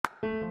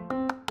Hey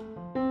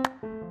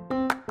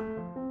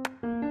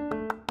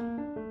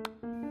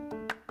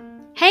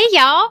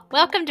y'all,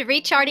 welcome to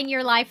Recharting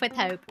Your Life with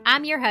Hope.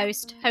 I'm your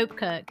host, Hope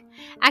Cook.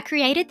 I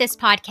created this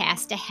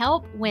podcast to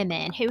help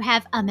women who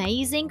have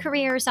amazing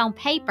careers on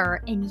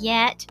paper and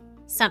yet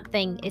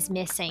something is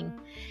missing.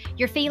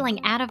 You're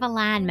feeling out of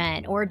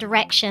alignment or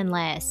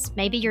directionless.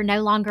 Maybe you're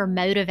no longer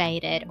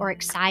motivated or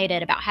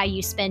excited about how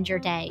you spend your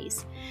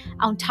days.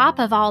 On top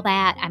of all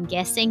that, I'm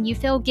guessing you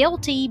feel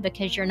guilty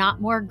because you're not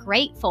more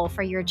grateful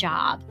for your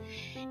job.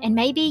 And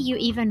maybe you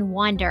even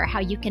wonder how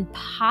you can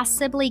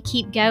possibly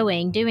keep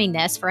going doing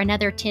this for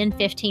another 10,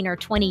 15, or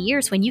 20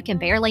 years when you can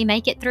barely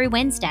make it through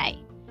Wednesday.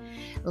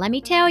 Let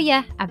me tell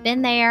you, I've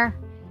been there.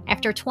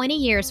 After 20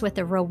 years with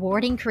a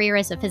rewarding career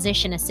as a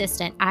physician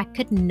assistant, I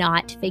could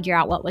not figure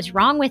out what was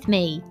wrong with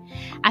me.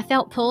 I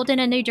felt pulled in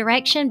a new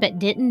direction but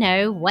didn't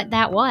know what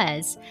that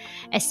was.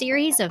 A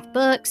series of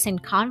books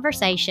and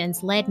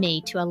conversations led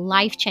me to a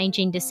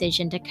life-changing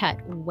decision to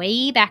cut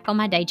way back on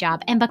my day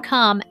job and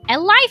become a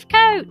life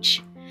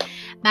coach.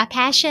 My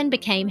passion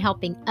became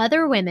helping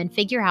other women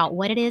figure out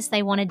what it is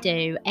they want to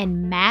do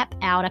and map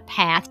out a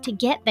path to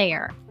get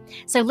there.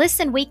 So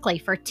listen weekly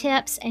for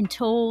tips and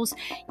tools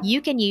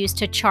you can use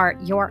to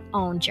chart your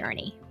own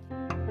journey.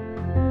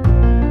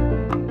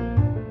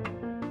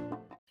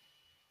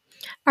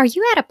 Are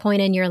you at a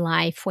point in your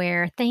life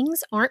where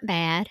things aren't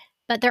bad,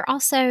 but they're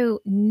also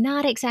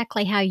not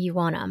exactly how you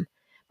want them?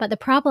 But the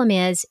problem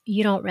is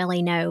you don't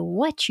really know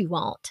what you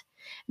want.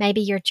 Maybe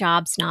your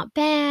job's not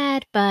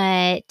bad,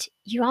 but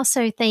you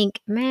also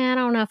think, man,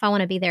 I don't know if I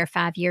want to be there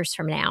 5 years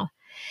from now.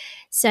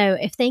 So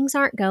if things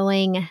aren't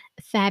going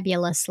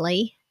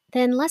fabulously,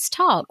 then let's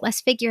talk.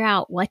 Let's figure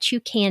out what you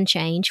can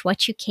change,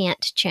 what you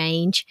can't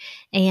change,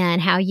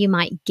 and how you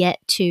might get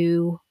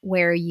to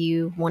where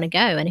you want to go.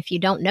 And if you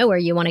don't know where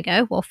you want to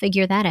go, we'll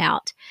figure that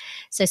out.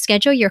 So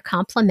schedule your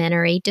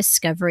complimentary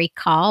discovery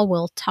call.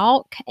 We'll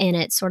talk, and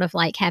it's sort of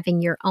like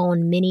having your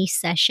own mini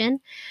session.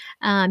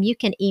 You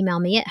can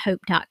email me at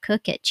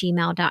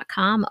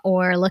hope.cook@gmail.com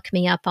or look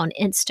me up on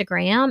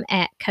Instagram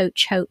at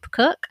Coach Hope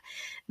Cook.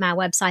 My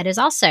website is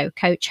also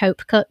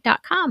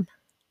coachhopecook.com.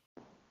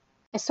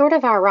 It's sort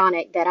of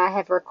ironic that I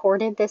have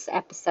recorded this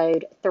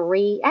episode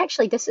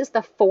this is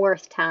the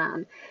fourth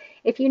time.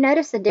 If you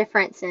notice a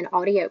difference in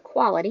audio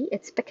quality,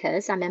 it's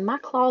because I'm in my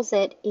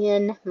closet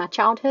in my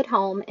childhood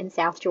home in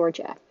South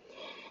Georgia.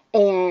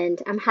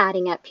 And I'm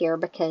hiding up here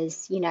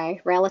because,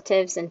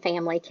 relatives and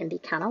family can be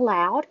kind of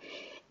loud.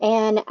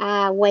 And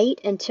I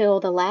wait until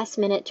the last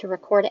minute to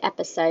record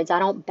episodes. I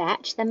don't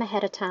batch them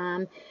ahead of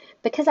time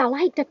because I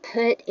like to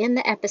put in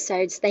the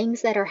episodes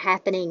things that are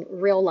happening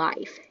real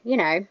life.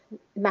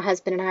 My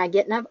husband and I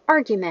get in an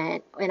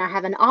argument and I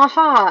have an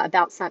aha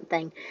about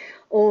something,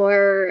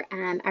 or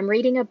I'm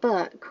reading a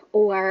book,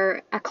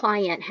 or a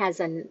client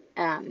has an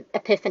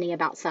epiphany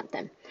about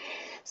something.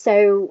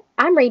 So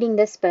I'm reading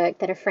this book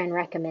that a friend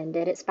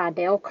recommended. It's by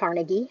Dale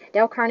Carnegie.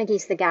 Dale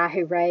Carnegie's the guy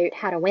who wrote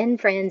How to Win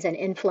Friends and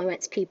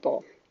Influence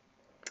People.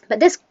 But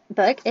this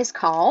book is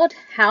called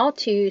How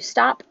to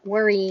Stop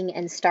Worrying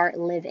and Start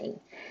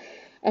Living.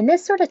 And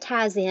this sort of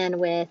ties in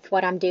with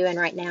what I'm doing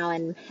right now,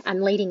 and I'm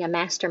leading a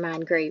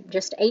mastermind group.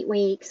 Just 8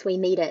 weeks. We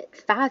meet at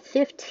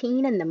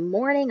 5:15 in the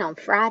morning on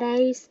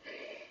Fridays.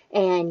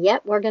 And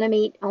yep, we're going to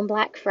meet on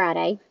Black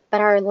Friday.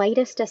 But our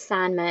latest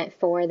assignment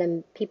for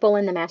the people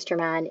in the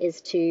mastermind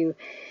is to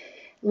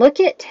look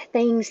at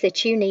things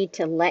that you need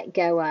to let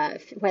go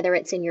of, whether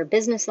it's in your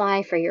business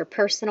life or your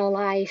personal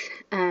life.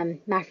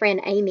 My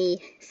friend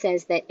Amy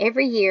says that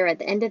every year, at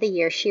the end of the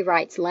year, she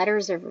writes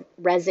letters of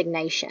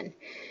resignation.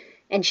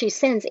 And she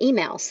sends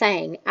emails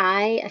saying,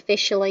 I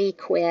officially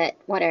quit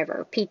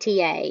whatever,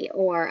 PTA,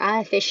 or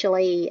I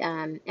officially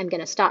am going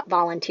to stop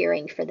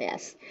volunteering for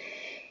this.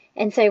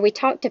 And so we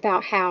talked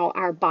about how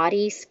our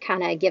bodies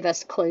kind of give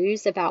us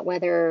clues about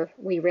whether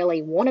we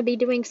really want to be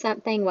doing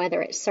something,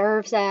 whether it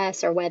serves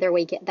us, or whether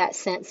we get that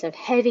sense of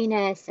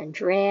heaviness and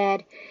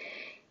dread.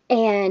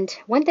 And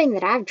one thing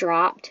that I've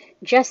dropped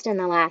just in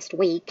the last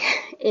week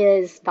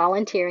is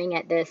volunteering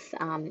at this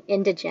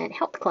indigent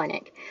health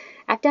clinic.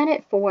 I've done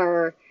it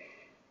for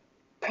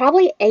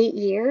probably 8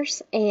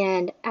 years,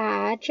 and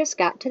I just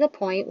got to the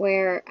point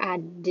where I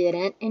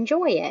didn't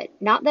enjoy it.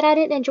 Not that I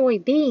didn't enjoy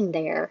being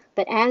there,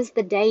 but as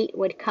the date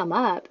would come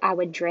up, I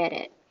would dread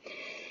it.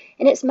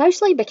 And it's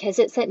mostly because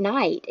it's at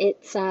night.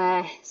 It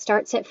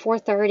starts at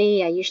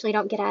 4:30. I usually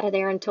don't get out of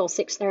there until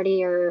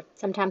 6:30 or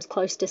sometimes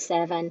close to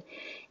 7.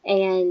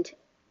 And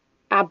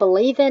I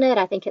believe in it.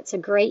 I think it's a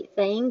great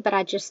thing, but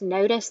I just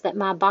noticed that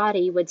my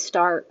body would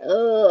start,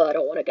 oh, I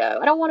don't want to go.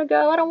 I don't want to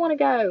go. I don't want to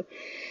go.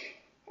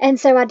 And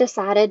so I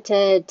decided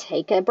to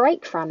take a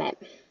break from it.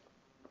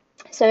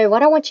 So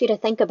what I want you to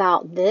think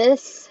about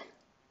this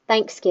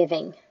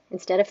Thanksgiving,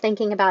 instead of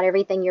thinking about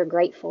everything you're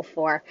grateful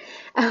for,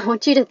 I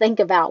want you to think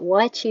about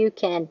what you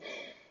can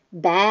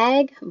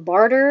bag,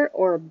 barter,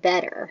 or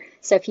better.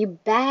 So if you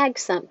bag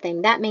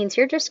something, that means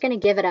you're just going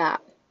to give it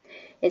up.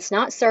 It's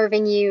not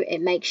serving you.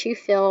 It makes you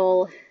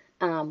feel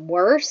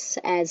worse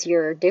as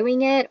you're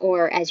doing it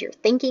or as you're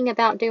thinking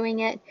about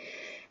doing it.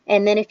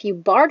 And then if you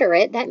barter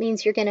it, that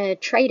means you're going to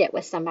trade it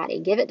with somebody,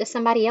 give it to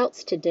somebody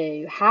else to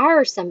do,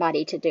 hire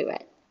somebody to do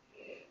it.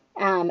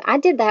 I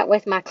did that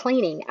with my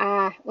cleaning.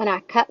 When I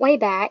cut way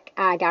back,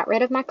 I got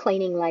rid of my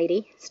cleaning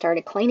lady,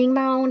 started cleaning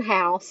my own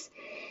house,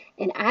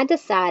 and I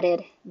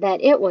decided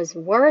that it was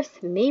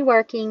worth me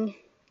working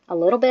a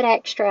little bit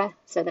extra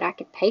so that I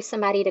could pay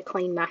somebody to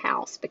clean my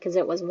house, because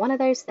it was one of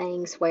those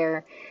things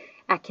where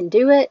I can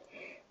do it,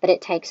 but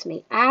it takes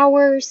me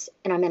hours,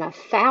 and I'm in a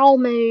foul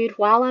mood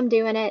while I'm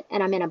doing it,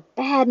 and I'm in a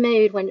bad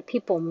mood when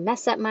people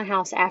mess up my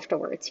house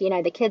afterwards. You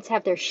know, the kids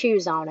have their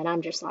shoes on, and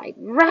I'm just like,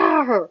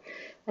 rawr,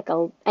 like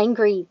a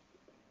angry,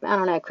 I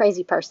don't know,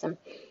 crazy person.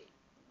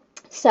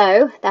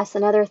 So that's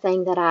another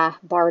thing that I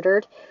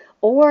bartered.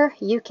 Or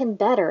you can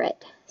better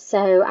it.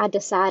 So I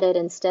decided,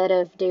 instead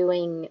of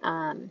doing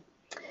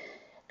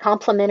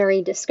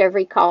complimentary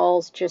discovery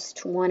calls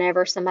just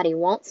whenever somebody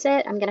wants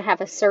it, I'm going to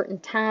have a certain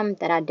time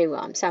that I do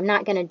them. So I'm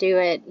not going to do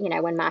it, you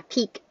know, when my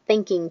peak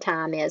thinking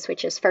time is,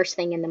 which is first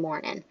thing in the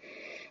morning.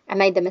 I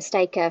made the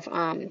mistake of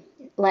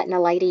letting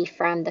a lady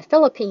from the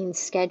Philippines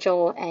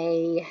schedule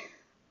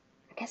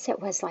I guess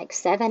it was like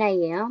 7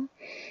 a.m.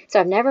 So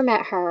I've never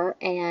met her,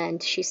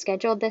 and she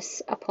scheduled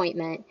this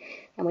appointment,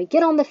 and we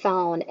get on the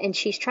phone, and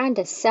she's trying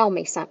to sell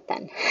me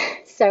something.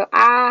 So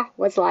I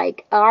was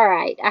like, all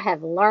right, I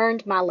have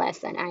learned my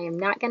lesson. I am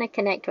not going to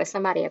connect with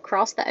somebody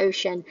across the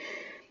ocean.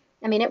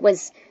 I mean, it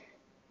was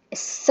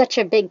such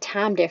a big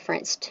time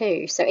difference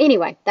too. So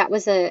anyway, that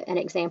was an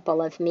example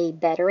of me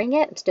bettering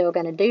it. I'm still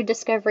going to do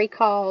discovery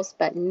calls,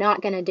 but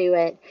not going to do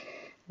it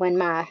when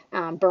my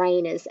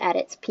brain is at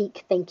its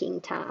peak thinking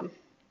time.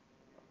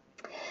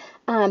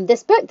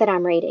 This book that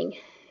I'm reading,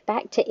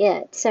 back to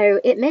it. So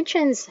it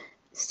mentions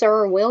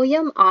Sir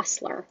William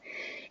Osler.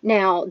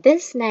 Now,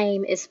 this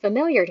name is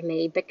familiar to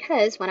me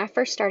because when I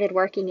first started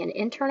working in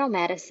internal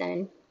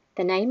medicine,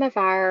 the name of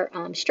our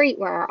street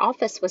where our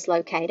office was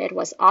located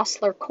was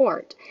Osler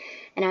Court.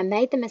 And I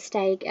made the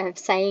mistake of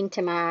saying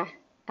to my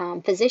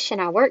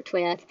physician I worked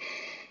with,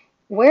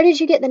 "Where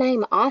did you get the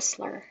name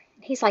Osler?"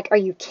 He's like, "Are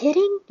you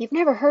kidding? You've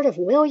never heard of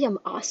William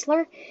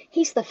Osler?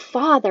 He's the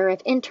father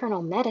of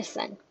internal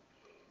medicine."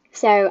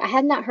 So I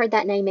had not heard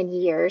that name in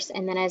years,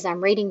 and then as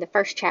I'm reading the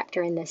first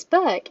chapter in this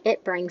book,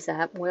 it brings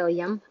up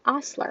William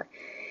Osler.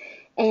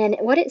 And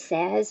what it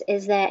says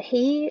is that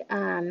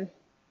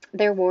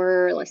there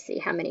were, let's see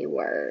how many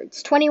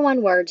words,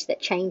 21 words that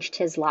changed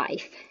his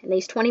life. And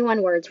these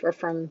 21 words were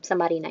from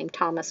somebody named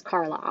Thomas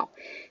Carlyle.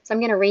 So I'm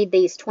going to read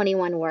these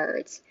 21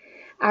 words.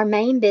 Our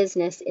main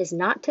business is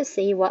not to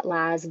see what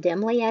lies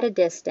dimly at a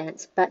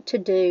distance, but to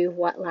do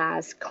what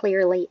lies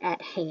clearly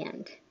at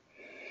hand.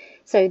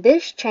 So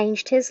this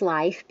changed his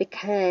life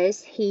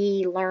because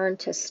he learned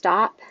to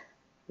stop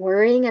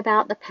worrying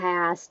about the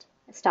past,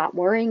 stop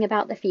worrying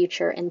about the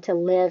future, and to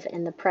live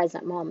in the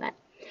present moment.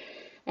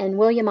 And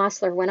William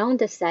Osler went on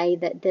to say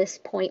that this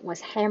point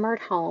was hammered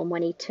home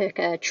when he took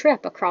a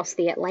trip across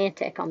the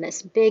Atlantic on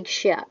this big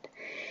ship.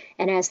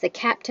 And as the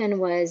captain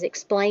was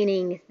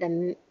explaining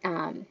the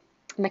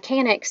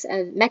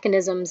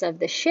mechanisms of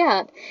the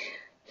ship,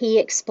 he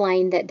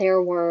explained that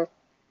there were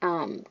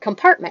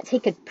compartments. He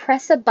could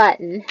press a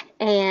button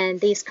and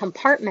these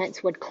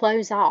compartments would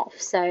close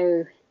off.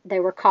 So they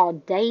were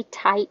called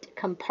day-tight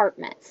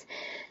compartments.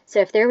 So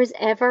if there was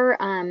ever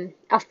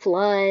a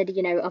flood,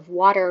 of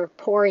water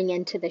pouring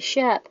into the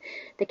ship,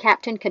 the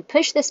captain could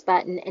push this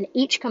button and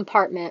each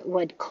compartment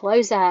would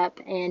close up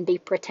and be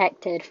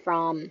protected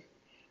from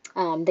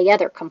the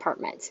other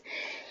compartments.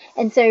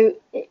 And so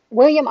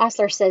William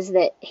Osler says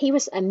that he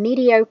was a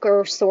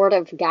mediocre sort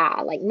of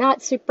guy, like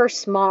not super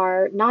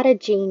smart, not a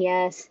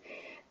genius.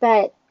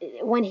 But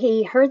when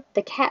he heard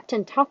the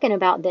captain talking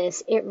about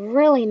this, it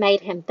really made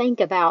him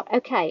think about,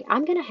 okay,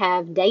 I'm going to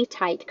have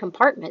day-tight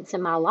compartments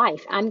in my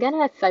life. I'm going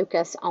to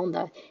focus on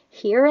the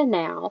here and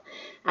now.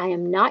 I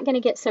am not going to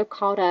get so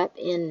caught up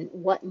in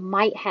what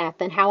might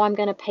happen, how I'm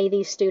going to pay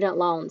these student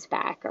loans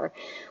back, or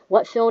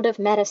what field of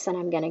medicine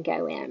I'm going to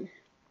go in.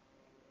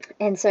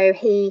 And so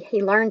he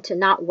learned to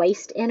not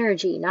waste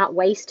energy, not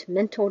waste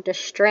mental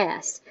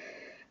distress,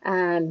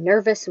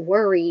 nervous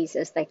worries,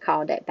 as they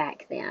called it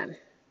back then.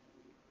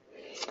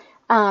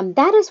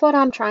 That is what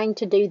I'm trying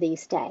to do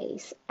these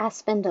days. I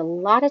spend a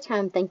lot of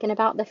time thinking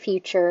about the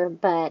future,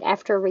 but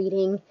after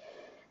reading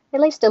at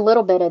least a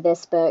little bit of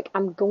this book,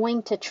 I'm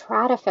going to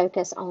try to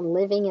focus on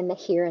living in the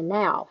here and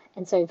now.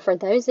 And so for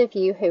those of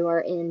you who are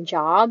in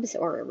jobs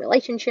or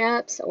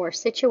relationships or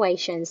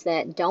situations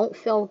that don't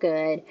feel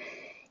good,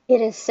 it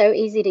is so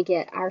easy to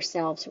get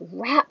ourselves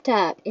wrapped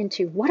up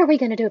into what are we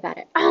going to do about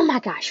it? Oh my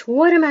gosh,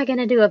 what am I going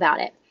to do about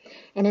it?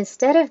 And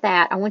instead of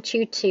that, I want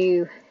you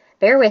to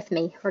bear with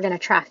me. We're going to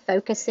try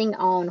focusing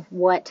on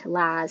what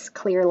lies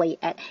clearly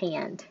at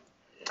hand.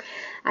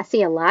 I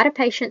see a lot of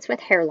patients with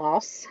hair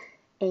loss,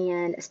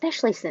 and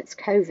especially since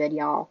COVID,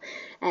 y'all,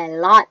 a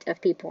lot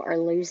of people are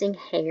losing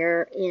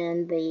hair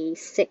in the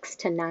 6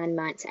 to 9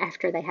 months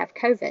after they have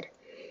COVID.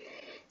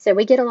 So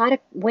we get a lot of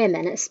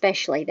women,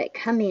 especially, that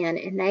come in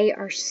and they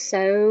are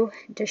so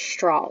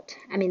distraught.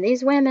 I mean,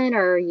 these women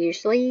are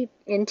usually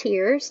in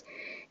tears.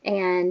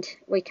 And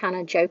we kind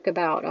of joke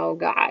about, oh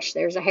gosh,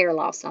 there's a hair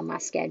loss on my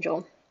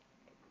schedule.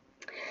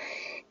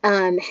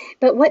 Um,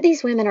 but what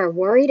these women are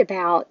worried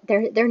about,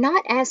 they're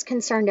not as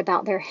concerned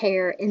about their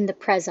hair in the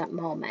present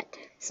moment.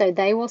 So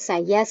they will say,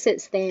 yes,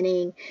 it's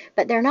thinning,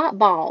 but they're not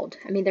bald.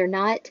 I mean, they're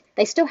not,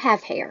 they still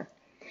have hair.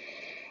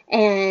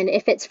 And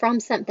if it's from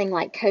something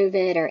like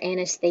COVID or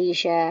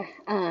anesthesia,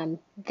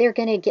 they're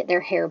going to get their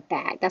hair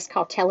back. That's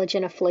called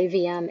telogen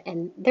effluvium,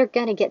 and they're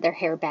going to get their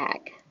hair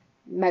back,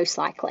 most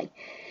likely.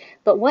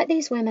 But what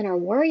these women are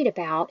worried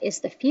about is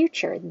the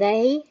future.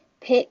 They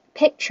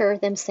picture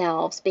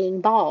themselves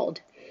being bald.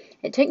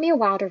 It took me a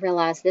while to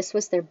realize this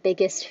was their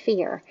biggest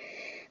fear.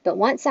 But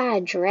once I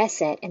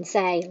address it and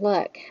say,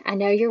 look, I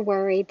know you're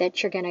worried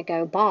that you're going to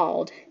go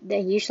bald, they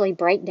usually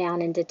break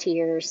down into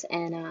tears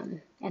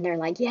and they're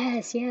like,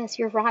 yes, yes,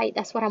 you're right.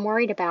 That's what I'm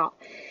worried about.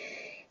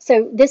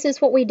 So this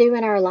is what we do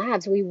in our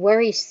lives. We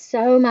worry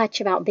so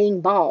much about being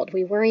bald.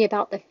 We worry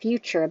about the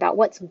future, about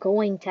what's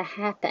going to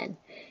happen.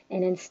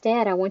 And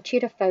instead, I want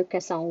you to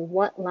focus on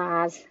what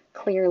lies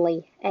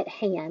clearly at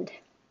hand.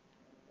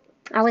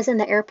 I was in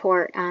the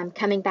airport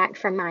coming back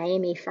from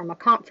Miami from a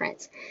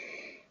conference,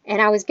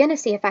 and I was going to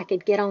see if I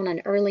could get on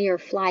an earlier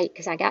flight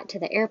because I got to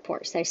the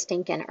airport so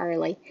stinking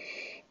early.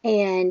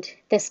 And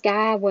this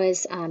guy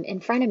was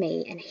in front of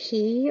me, and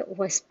he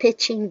was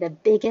pitching the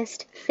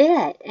biggest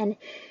fit. And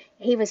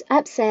he was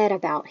upset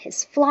about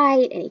his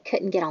flight, and he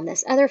couldn't get on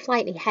this other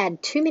flight. And he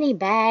had too many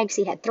bags.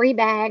 He had 3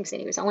 bags,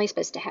 and he was only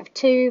supposed to have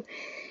 2.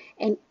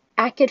 And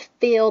I could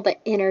feel the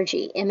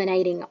energy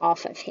emanating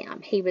off of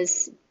him. He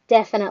was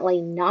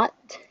definitely not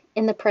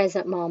in the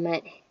present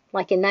moment,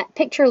 like in that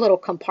picture little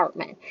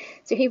compartment.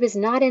 So he was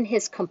not in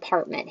his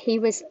compartment. He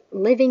was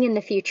living in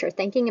the future,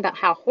 thinking about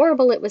how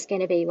horrible it was going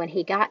to be when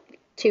he got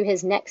to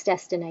his next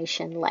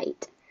destination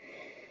late.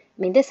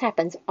 I mean, this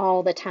happens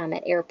all the time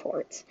at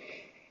airports.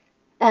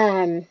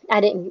 I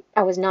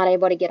was not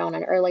able to get on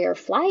an earlier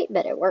flight,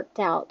 but it worked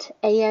out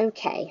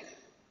a-okay.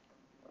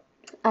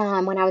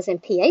 When I was in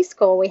PA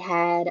school, we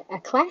had a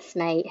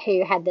classmate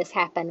who had this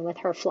happen with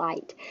her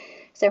flight.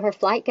 So her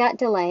flight got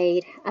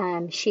delayed.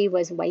 She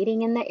was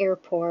waiting in the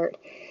airport,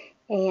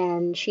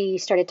 and she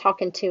started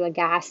talking to a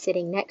guy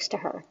sitting next to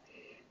her.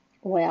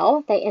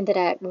 Well, they ended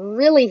up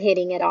really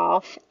hitting it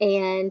off,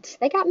 and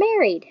they got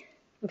married.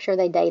 I'm sure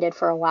they dated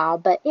for a while,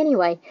 but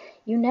anyway,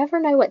 you never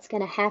know what's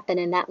going to happen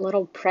in that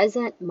little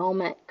present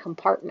moment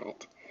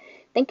compartment.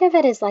 Think of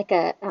it as like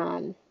a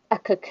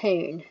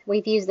cocoon.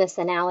 We've used this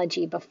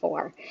analogy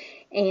before.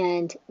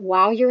 And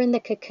while you're in the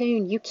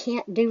cocoon, you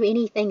can't do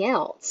anything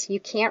else. You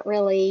can't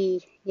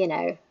really,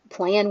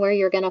 plan where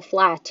you're going to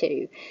fly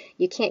to.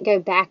 You can't go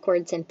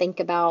backwards and think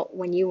about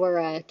when you were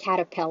a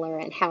caterpillar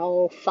and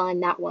how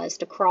fun that was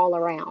to crawl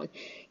around.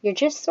 You're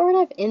just sort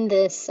of in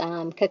this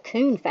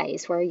cocoon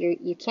phase where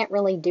you can't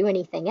really do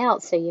anything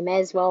else, so you may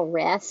as well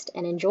rest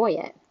and enjoy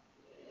it.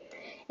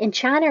 In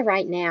China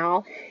right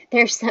now,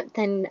 there's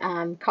something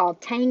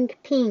called Tang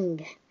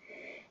Ping,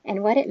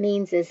 and what it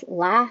means is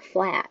lie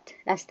flat.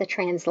 That's the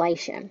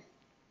translation.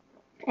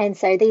 And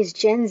so these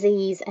Gen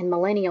Zs and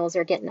millennials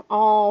are getting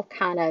all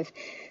kind of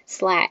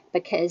slack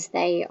because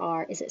they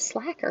are, is it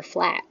slack or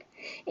flack?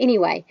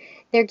 Anyway,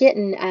 they're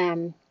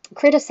getting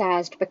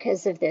criticized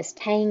because of this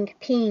Tang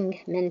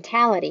Ping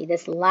mentality,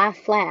 this lie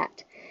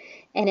flat.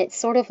 And it's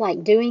sort of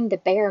like doing the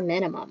bare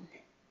minimum.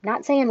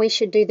 Not saying we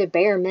should do the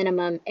bare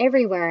minimum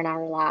everywhere in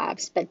our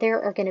lives, but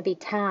there are going to be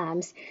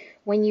times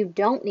when you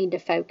don't need to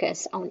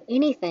focus on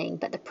anything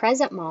but the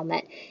present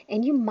moment,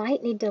 and you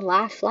might need to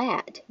lie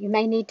flat. You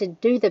may need to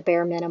do the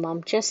bare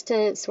minimum just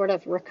to sort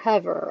of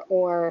recover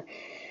or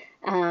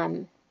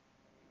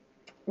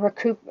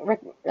recuperate,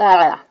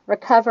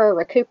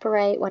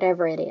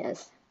 whatever it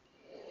is.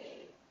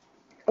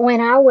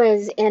 When I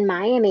was in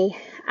Miami,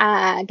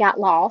 I got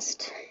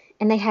lost,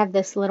 and they have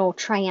this little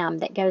tram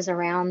that goes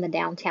around the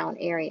downtown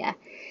area,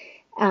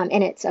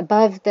 and it's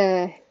above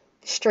the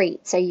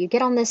street. So you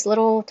get on this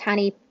little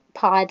tiny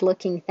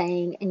pod-looking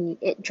thing, and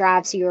it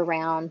drives you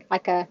around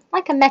like a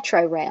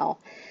metro rail,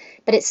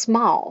 but it's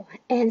small.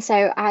 And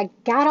so I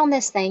got on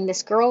this thing.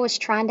 This girl was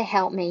trying to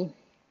help me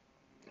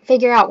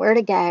figure out where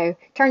to go.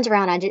 Turns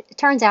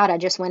out I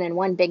just went in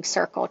one big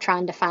circle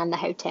trying to find the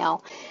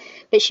hotel.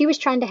 But she was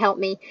trying to help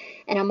me,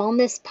 and I'm on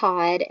this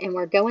pod, and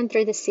we're going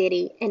through the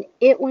city, and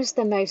it was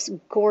the most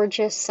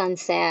gorgeous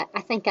sunset I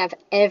think I've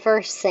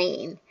ever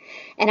seen.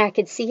 And I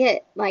could see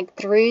it like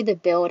through the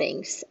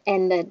buildings,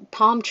 and the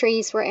palm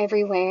trees were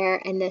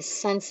everywhere, and this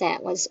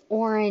sunset was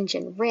orange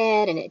and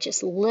red, and it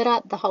just lit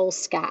up the whole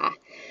sky.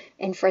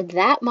 And for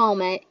that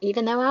moment,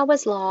 even though I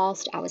was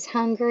lost, I was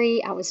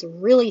hungry, I was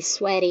really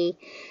sweaty,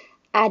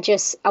 I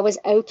was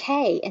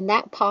okay in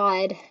that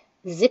pod,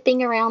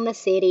 zipping around the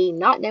city,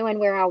 not knowing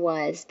where I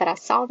was, but I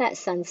saw that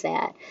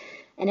sunset,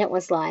 and it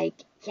was like,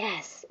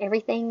 yes,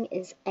 everything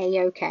is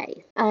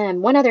a-okay.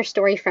 One other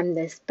story from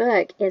this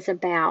book is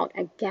about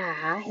a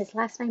guy. His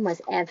last name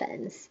was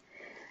Evans.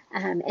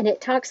 And it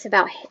talks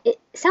about, it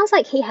sounds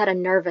like he had a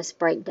nervous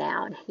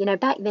breakdown.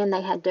 Back then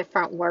they had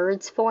different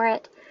words for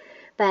it,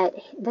 but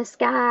this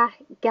guy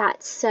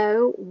got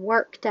so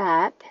worked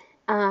up.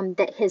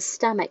 that his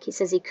stomach, he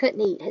says he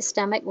couldn't eat. His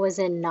stomach was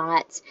in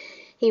knots.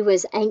 He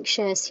was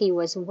anxious. He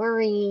was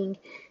worrying,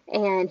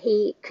 and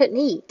he couldn't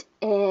eat.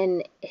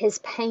 And his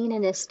pain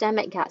in his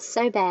stomach got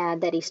so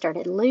bad that he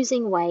started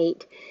losing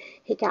weight.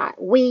 He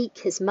got weak.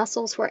 His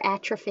muscles were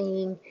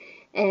atrophying.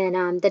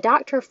 And the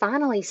doctor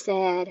finally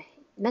said,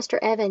 Mr.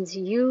 Evans,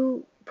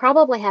 you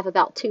probably have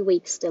about 2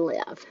 weeks to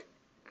live.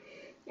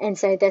 And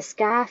so this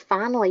guy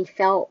finally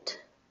felt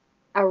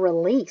a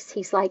release.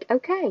 He's like,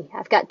 okay,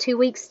 I've got 2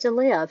 weeks to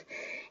live.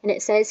 And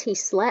it says he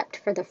slept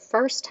for the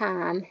first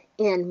time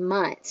in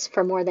months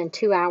for more than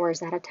 2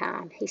 hours at a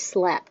time. He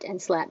slept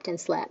and slept and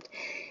slept.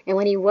 And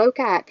when he woke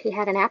up, he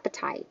had an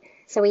appetite.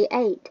 So he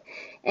ate.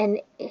 And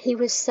he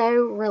was so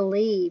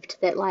relieved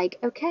that, like,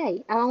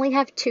 okay, I only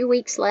have 2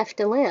 weeks left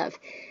to live,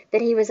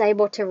 that he was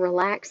able to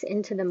relax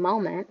into the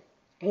moment.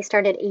 He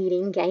started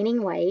eating,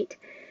 gaining weight.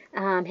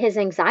 His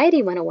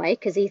anxiety went away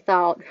because he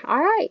thought, all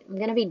right, I'm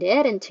going to be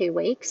dead in 2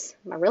 weeks.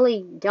 I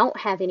really don't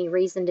have any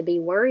reason to be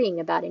worrying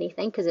about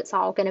anything because it's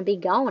all going to be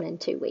gone in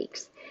 2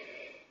 weeks.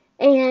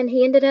 And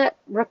he ended up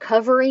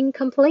recovering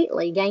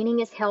completely, gaining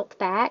his health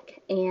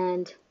back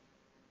and,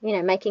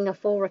 making a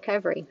full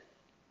recovery.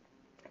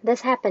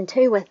 This happened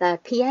too with a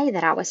PA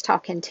that I was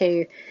talking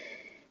to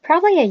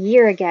probably a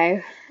year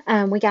ago.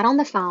 We got on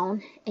the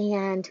phone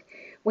and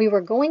we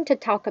were going to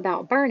talk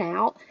about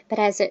burnout, but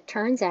as it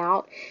turns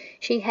out,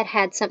 she had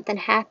had something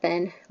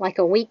happen like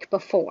a week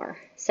before.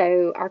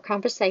 So our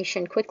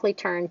conversation quickly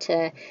turned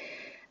to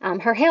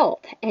her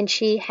health, and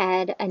she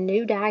had a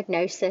new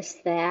diagnosis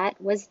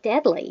that was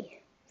deadly.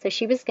 So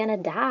she was going to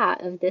die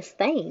of this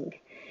thing.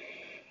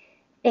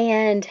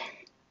 And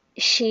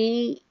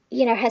she,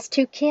 has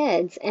 2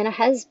 kids and a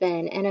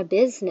husband and a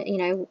business,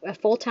 a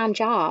full-time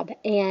job.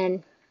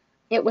 And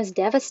it was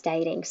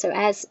devastating. So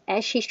as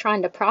she's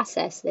trying to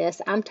process this,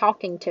 I'm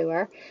talking to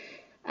her.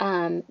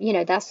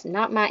 That's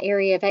not my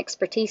area of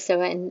expertise.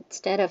 So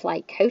instead of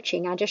like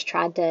coaching, I just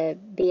tried to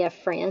be a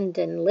friend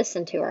and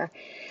listen to her.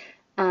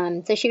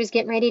 So she was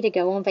getting ready to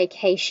go on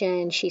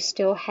vacation. She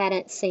still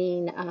hadn't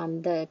seen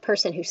the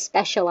person who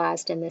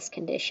specialized in this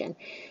condition.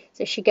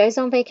 So she goes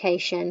on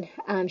vacation.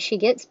 She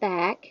gets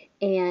back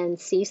and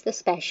sees the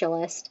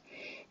specialist.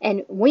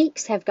 And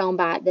weeks have gone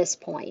by at this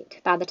point,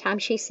 by the time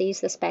she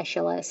sees the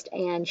specialist,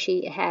 and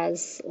she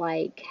has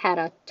had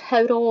a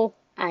total,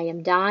 I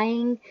am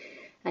dying,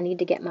 I need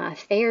to get my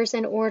affairs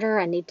in order,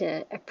 I need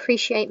to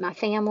appreciate my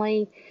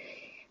family,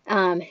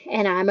 and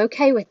I'm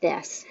okay with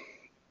this.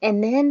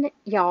 And then,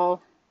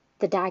 y'all,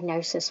 the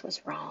diagnosis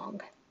was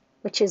wrong,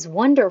 which is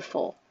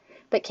wonderful.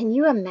 But can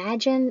you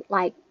imagine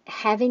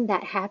having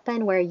that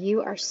happen where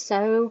you are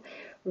so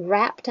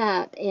wrapped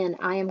up in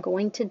I am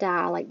going to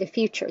die, like the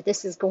future,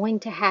 this is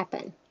going to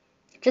happen.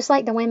 Just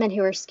like the women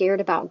who are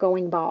scared about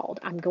going bald,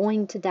 I'm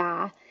going to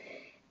die.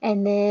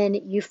 And then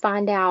you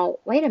find out,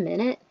 wait a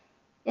minute,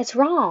 it's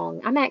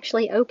wrong. I'm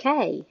actually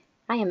okay.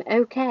 I am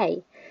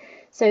okay.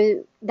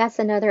 So that's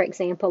another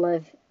example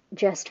of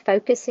just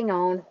focusing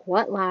on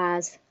what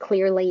lies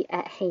clearly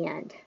at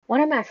hand. One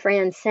of my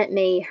friends sent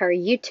me her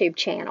YouTube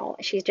channel.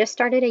 She's just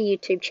started a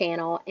YouTube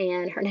channel,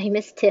 and her name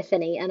is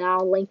Tiffany, and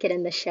I'll link it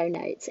in the show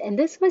notes. And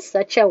this was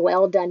such a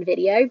well done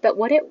video, but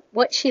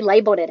what she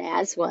labeled it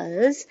as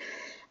was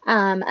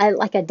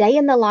like a day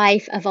in the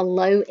life of a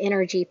low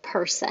energy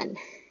person.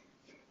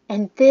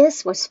 And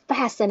this was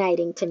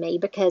fascinating to me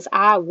because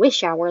I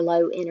wish I were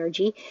low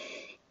energy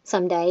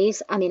some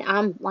days. I mean,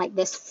 I'm like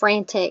this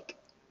frantic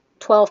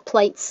 12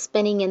 plates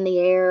spinning in the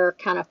air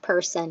kind of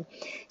person.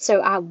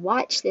 So I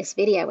watched this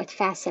video with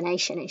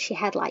fascination, and she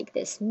had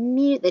this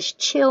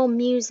chill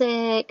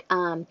music.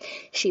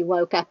 She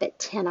woke up at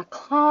 10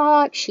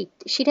 o'clock. She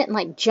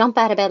didn't jump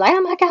out of bed like,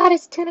 oh my God,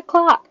 it's 10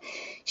 o'clock.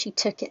 She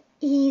took it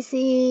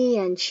easy,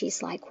 and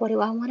she's like, what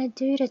do I want to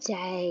do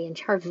today? And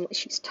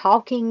she's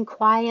talking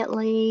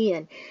quietly,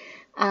 and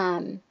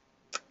I'm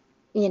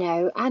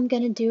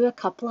going to do a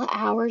couple of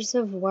hours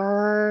of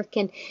work.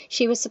 And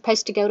she was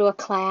supposed to go to a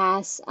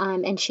class,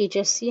 and she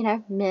just,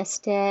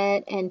 missed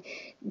it and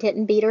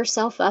didn't beat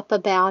herself up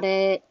about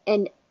it.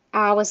 And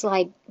I was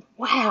like,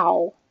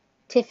 wow,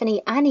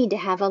 Tiffany, I need to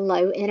have a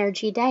low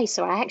energy day.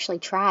 So I actually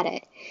tried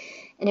it,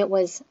 and it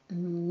was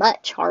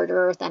much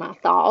harder than I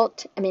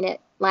thought. I mean, it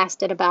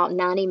lasted about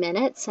 90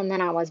 minutes, and then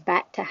I was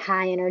back to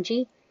high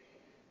energy.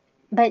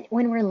 But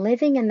when we're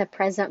living in the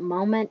present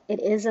moment,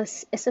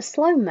 it's a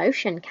slow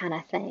motion kind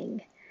of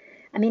thing.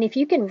 I mean, if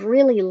you can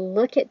really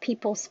look at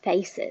people's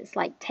faces,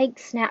 take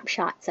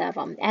snapshots of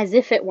them as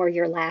if it were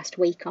your last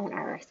week on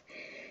earth,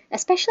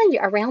 especially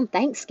around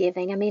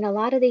Thanksgiving. I mean, a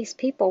lot of these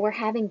people we're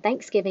having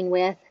Thanksgiving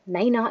with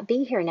may not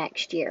be here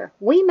next year.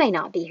 We may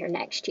not be here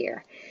next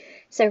year.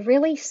 So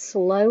really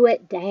slow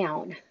it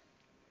down.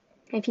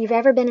 If you've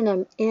ever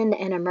been in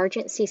an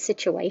emergency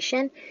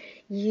situation,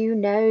 you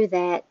know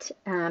that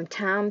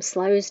time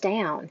slows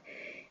down.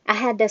 I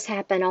had this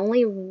happen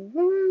only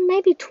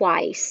maybe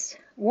twice.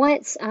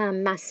 Once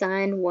my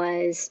son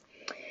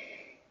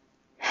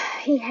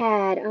he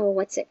had,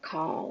 what's it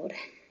called?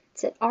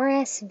 Is it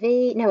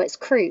RSV? No, it's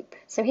croup.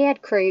 So he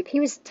had croup.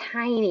 He was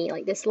tiny,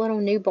 like this little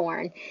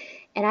newborn.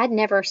 And I'd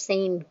never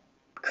seen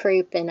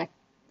croup in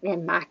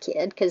my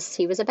kid because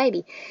he was a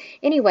baby.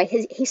 Anyway,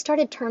 he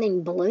started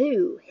turning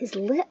blue. His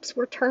lips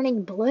were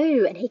turning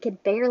blue and he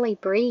could barely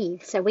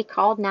breathe. So we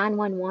called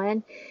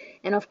 911.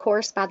 And of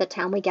course, by the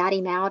time we got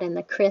him out in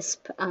the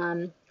crisp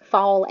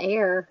fall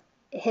air,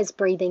 his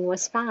breathing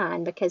was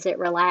fine because it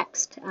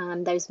relaxed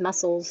those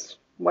muscles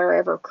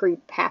wherever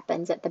croup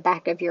happens, at the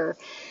back of your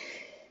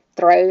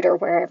throat or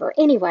wherever.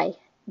 Anyway,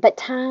 but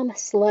time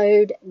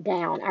slowed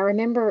down. I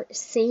remember,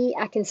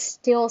 I can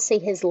still see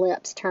his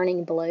lips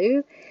turning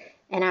blue,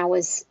 and I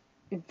was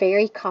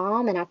very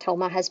calm, and I told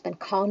my husband,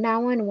 call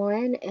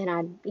 911,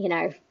 and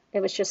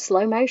it was just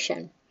slow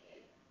motion.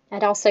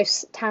 And also,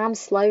 time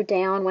slowed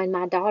down when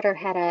my daughter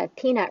had a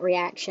peanut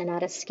reaction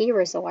at a ski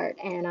resort,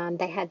 and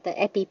they had the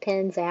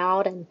EpiPens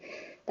out, and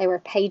they were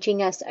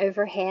paging us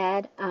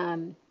overhead,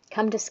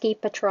 come to ski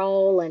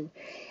patrol, and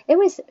it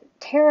was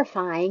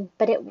terrifying,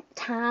 but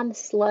time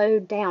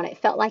slowed down. It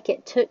felt like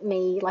it took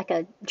me, like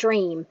a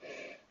dream,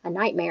 a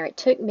nightmare. It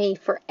took me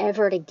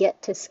forever to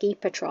get to ski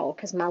patrol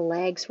because my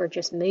legs were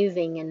just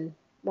moving in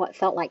what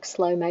felt like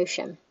slow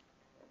motion.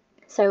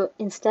 So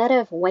instead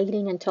of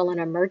waiting until an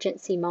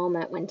emergency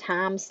moment when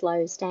time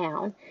slows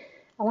down,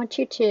 I want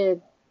you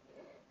to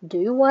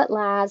do what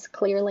lies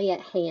clearly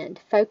at hand.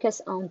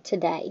 Focus on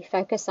today.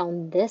 Focus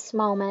on this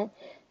moment.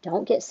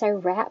 Don't get so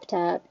wrapped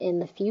up in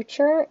the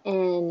future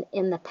and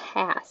in the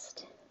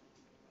past.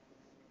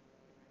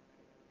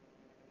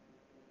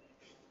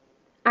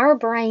 Our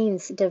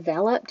brains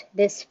developed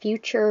this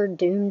future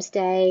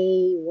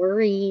doomsday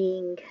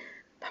worrying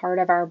part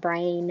of our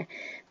brain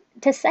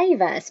to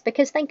save us,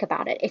 because think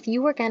about it. If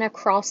you were going to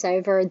cross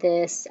over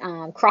this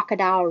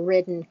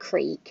crocodile-ridden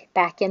creek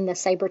back in the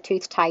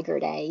saber-toothed tiger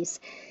days,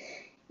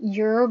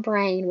 your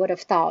brain would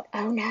have thought,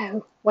 oh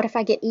no, what if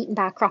I get eaten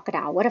by a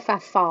crocodile? What if I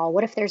fall?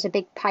 What if there's a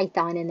big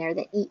python in there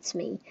that eats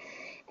me?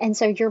 And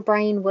so your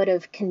brain would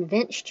have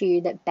convinced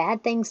you that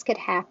bad things could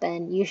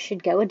happen. You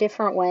should go a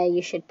different way.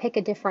 You should pick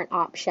a different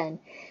option.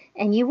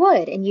 And you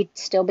would, and you'd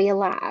still be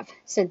alive.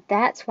 So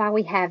that's why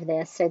we have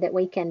this, so that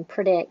we can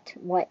predict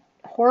what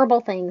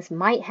horrible things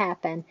might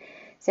happen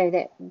so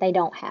that they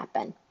don't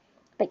happen.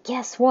 But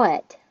guess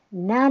what?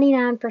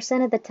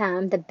 99% of the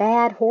time, the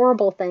bad,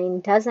 horrible thing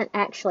doesn't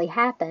actually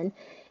happen,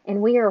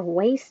 and we are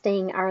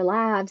wasting our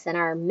lives and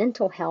our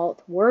mental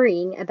health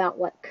worrying about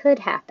what could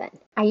happen.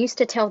 I used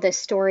to tell this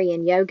story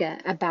in yoga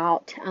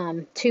about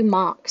two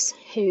monks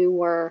who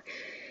were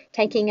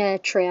taking a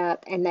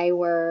trip, and they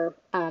were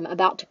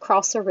about to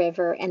cross a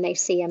river, and they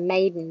see a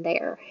maiden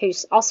there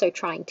who's also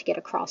trying to get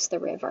across the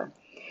river.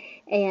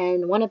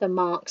 And one of the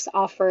monks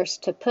offers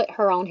to put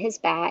her on his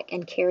back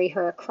and carry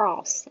her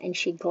across, and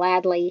she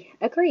gladly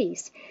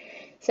agrees.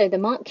 So the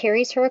monk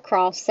carries her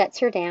across, sets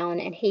her down,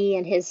 and he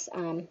and his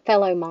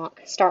fellow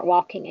monk start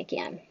walking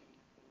again.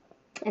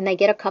 And they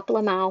get a couple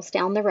of miles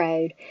down the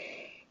road,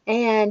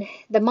 and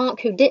the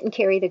monk who didn't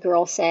carry the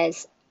girl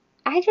says,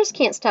 I just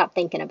can't stop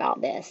thinking about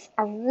this.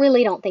 I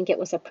really don't think it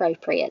was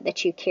appropriate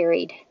that you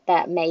carried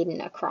that maiden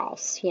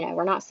across.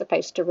 We're not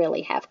supposed to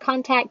really have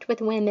contact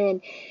with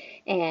women.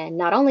 And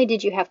not only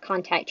did you have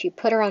contact, you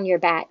put her on your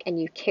back and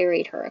you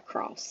carried her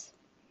across.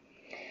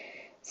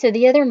 So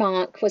the other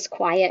monk was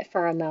quiet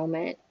for a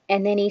moment,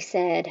 and then he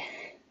said,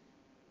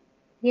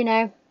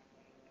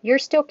 you're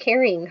still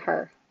carrying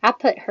her. I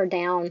put her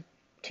down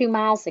 2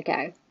 miles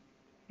ago.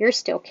 You're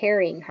still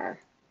carrying her.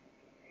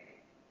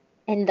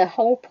 And the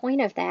whole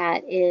point of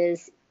that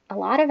is, a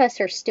lot of us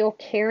are still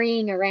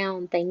carrying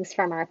around things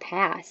from our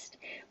past.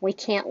 We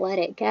can't let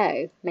it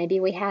go. Maybe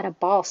we had a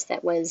boss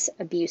that was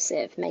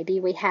abusive. Maybe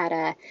we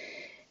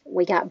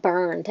got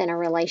burned in a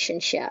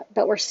relationship,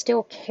 but we're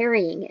still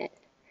carrying it.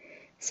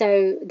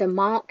 So the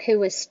monk who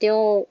was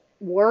still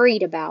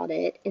worried about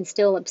it and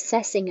still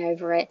obsessing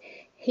over it,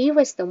 he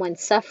was the one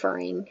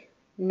suffering,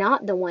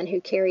 not the one who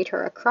carried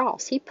her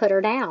across. He put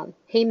her down.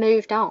 He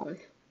moved on.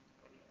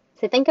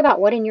 So think about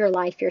what in your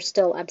life you're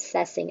still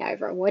obsessing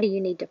over. What do you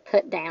need to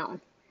put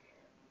down?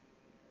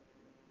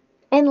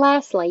 And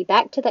lastly,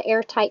 back to the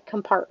airtight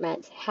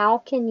compartments. How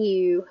can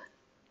you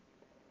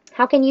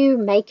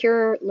make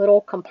your little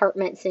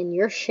compartments in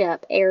your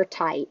ship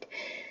airtight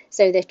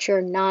so that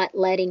you're not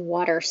letting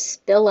water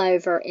spill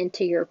over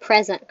into your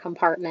present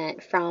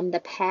compartment from the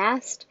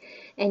past,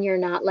 and you're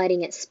not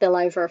letting it spill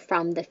over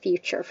from the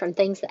future, from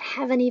things that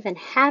haven't even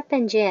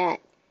happened yet?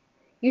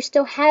 You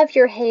still have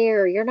your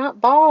hair. You're not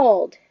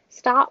bald.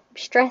 Stop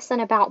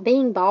stressing about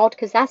being bald,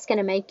 because that's going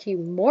to make you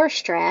more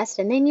stressed,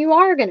 and then you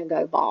are going to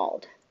go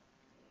bald.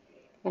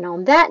 And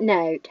on that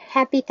note,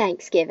 happy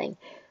Thanksgiving.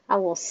 I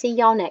will see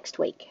y'all next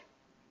week.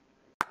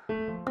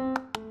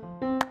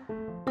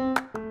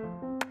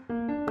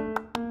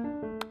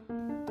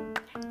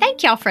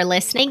 Thank y'all for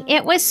listening.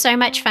 It was so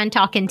much fun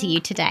talking to you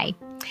today.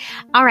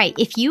 All right,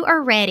 if you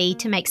are ready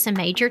to make some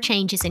major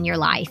changes in your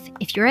life,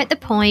 if you're at the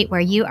point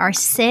where you are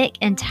sick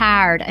and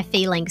tired of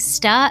feeling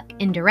stuck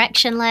and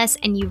directionless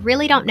and you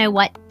really don't know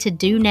what to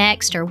do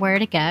next or where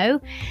to go,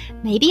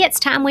 maybe it's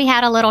time we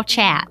had a little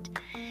chat.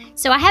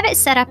 So I have it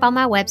set up on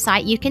my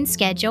website. You can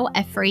schedule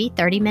a free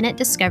 30-minute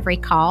discovery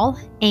call,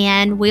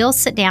 and we'll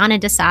sit down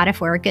and decide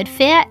if we're a good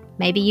fit.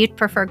 Maybe you'd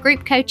prefer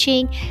group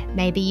coaching,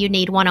 maybe you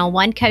need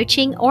one-on-one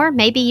coaching, or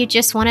maybe you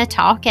just want to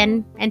talk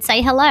and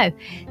say hello.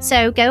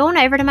 So go on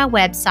over to my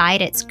website.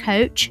 It's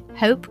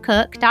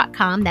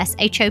CoachHopeCook.com. That's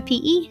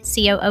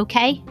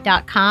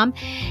HopeCook.com,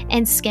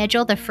 and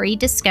schedule the free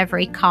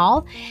discovery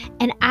call.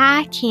 And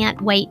I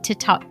can't wait to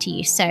talk to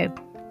you. So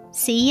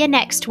see you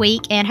next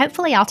week, and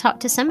hopefully I'll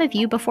talk to some of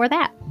you before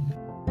that.